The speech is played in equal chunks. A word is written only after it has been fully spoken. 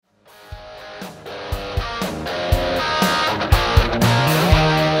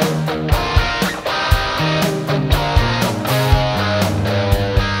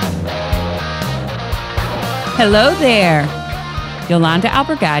Hello there, Yolanda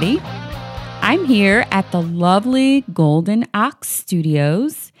Albergati. I'm here at the lovely Golden Ox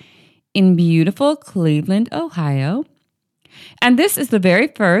Studios in beautiful Cleveland, Ohio. And this is the very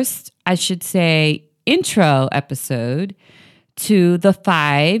first, I should say, intro episode to the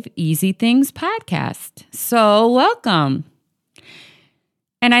 5 Easy Things podcast. So welcome.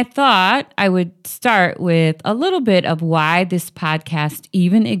 And I thought I would start with a little bit of why this podcast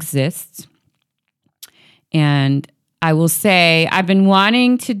even exists. And I will say I've been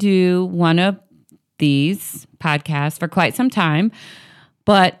wanting to do one of these podcasts for quite some time,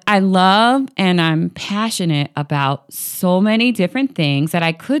 but I love and I'm passionate about so many different things that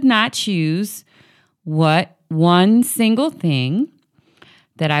I could not choose what one single thing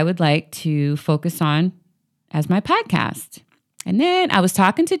that I would like to focus on as my podcast. And then I was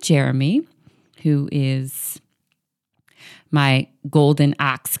talking to Jeremy, who is my Golden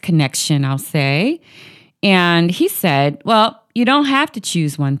Ox connection, I'll say. And he said, well, you don't have to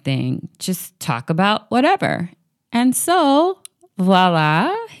choose one thing. Just talk about whatever. And so,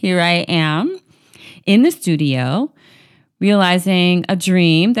 voila, here I am in the studio, realizing a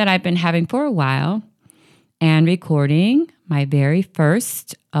dream that I've been having for a while and recording my very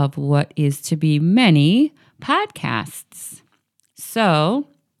first of what is to be many podcasts. So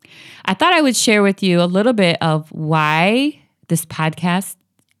I thought I would share with you a little bit of why this podcast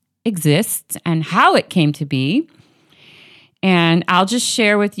exists and how it came to be. And I'll just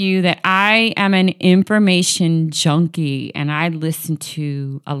share with you that I am an information junkie and I listen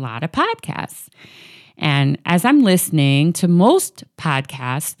to a lot of podcasts. And as I'm listening to most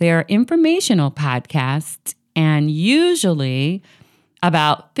podcasts, they're informational podcasts. And usually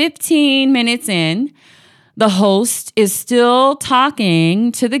about 15 minutes in, the host is still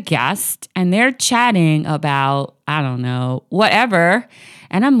talking to the guest and they're chatting about, I don't know, whatever.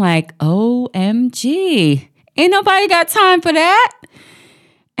 And I'm like, OMG, ain't nobody got time for that.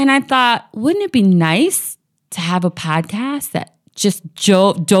 And I thought, wouldn't it be nice to have a podcast that just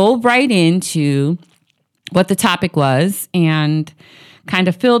dove right into what the topic was and kind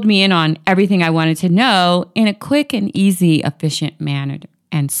of filled me in on everything I wanted to know in a quick and easy, efficient manner.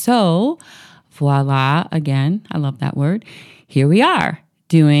 And so, voila, again, I love that word. Here we are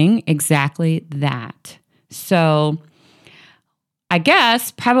doing exactly that. So I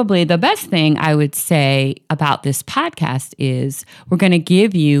guess probably the best thing I would say about this podcast is we're going to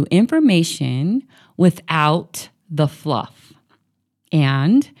give you information without the fluff.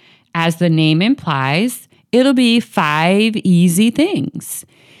 And as the name implies, it'll be 5 easy things.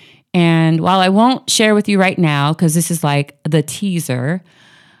 And while I won't share with you right now, because this is like the teaser,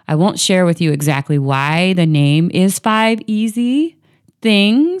 I won't share with you exactly why the name is 5 Easy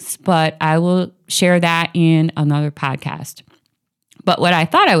Things, but I will share that in another podcast. But what I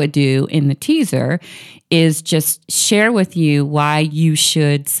thought I would do in the teaser is just share with you why you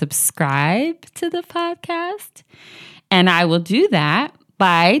should subscribe to the podcast. And I will do that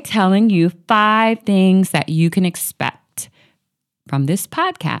by telling you 5 things that you can expect from this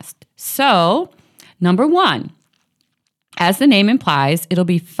podcast. So, number 1, as the name implies, it'll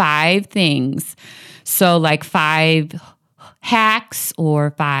be 5 things. So like 5 hacks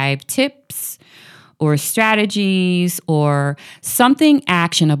or 5 tips or strategies or something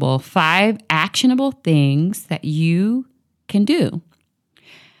actionable, 5 actionable things that you can do.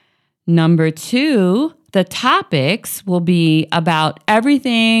 Number 2, the topics will be about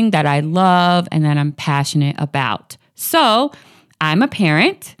everything that I love and that I'm passionate about. So I'm a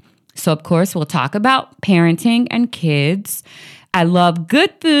parent. So, of course, we'll talk about parenting and kids. I love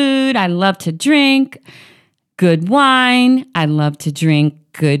good food. I love to drink good wine. I love to drink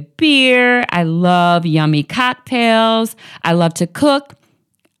good beer. I love yummy cocktails. I love to cook.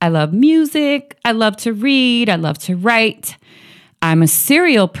 I love music. I love to read. I love to write. I'm a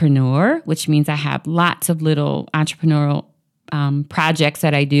serialpreneur, which means I have lots of little entrepreneurial projects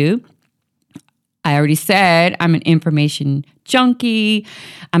that I do. I already said I'm an information junkie.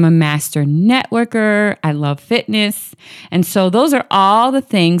 I'm a master networker. I love fitness. And so those are all the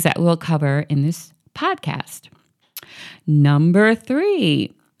things that we'll cover in this podcast. Number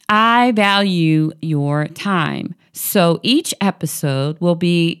 3, I value your time. So each episode will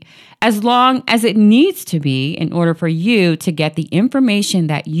be as long as it needs to be in order for you to get the information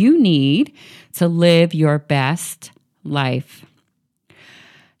that you need to live your best life.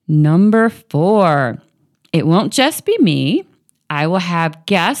 Number 4, it won't just be me. I will have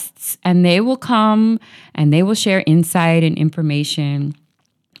guests and they will come and they will share insight and information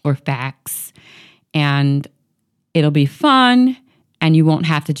or facts. And it'll be fun and you won't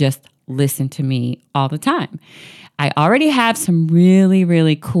have to just listen to me all the time. I already have some really,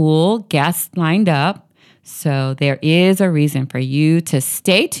 really cool guests lined up. So there is a reason for you to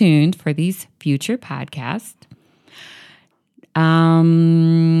stay tuned for these future podcasts.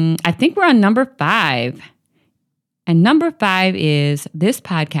 I think we're on number 5. And number 5 is this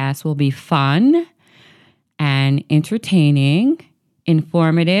podcast will be fun and entertaining,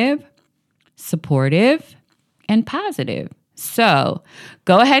 informative, supportive, and positive. So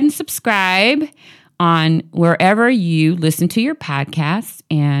go ahead and subscribe on wherever you listen to your podcasts,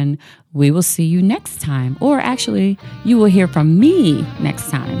 and we will see you next time. Or actually, you will hear from me next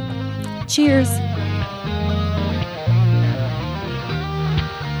time. Cheers.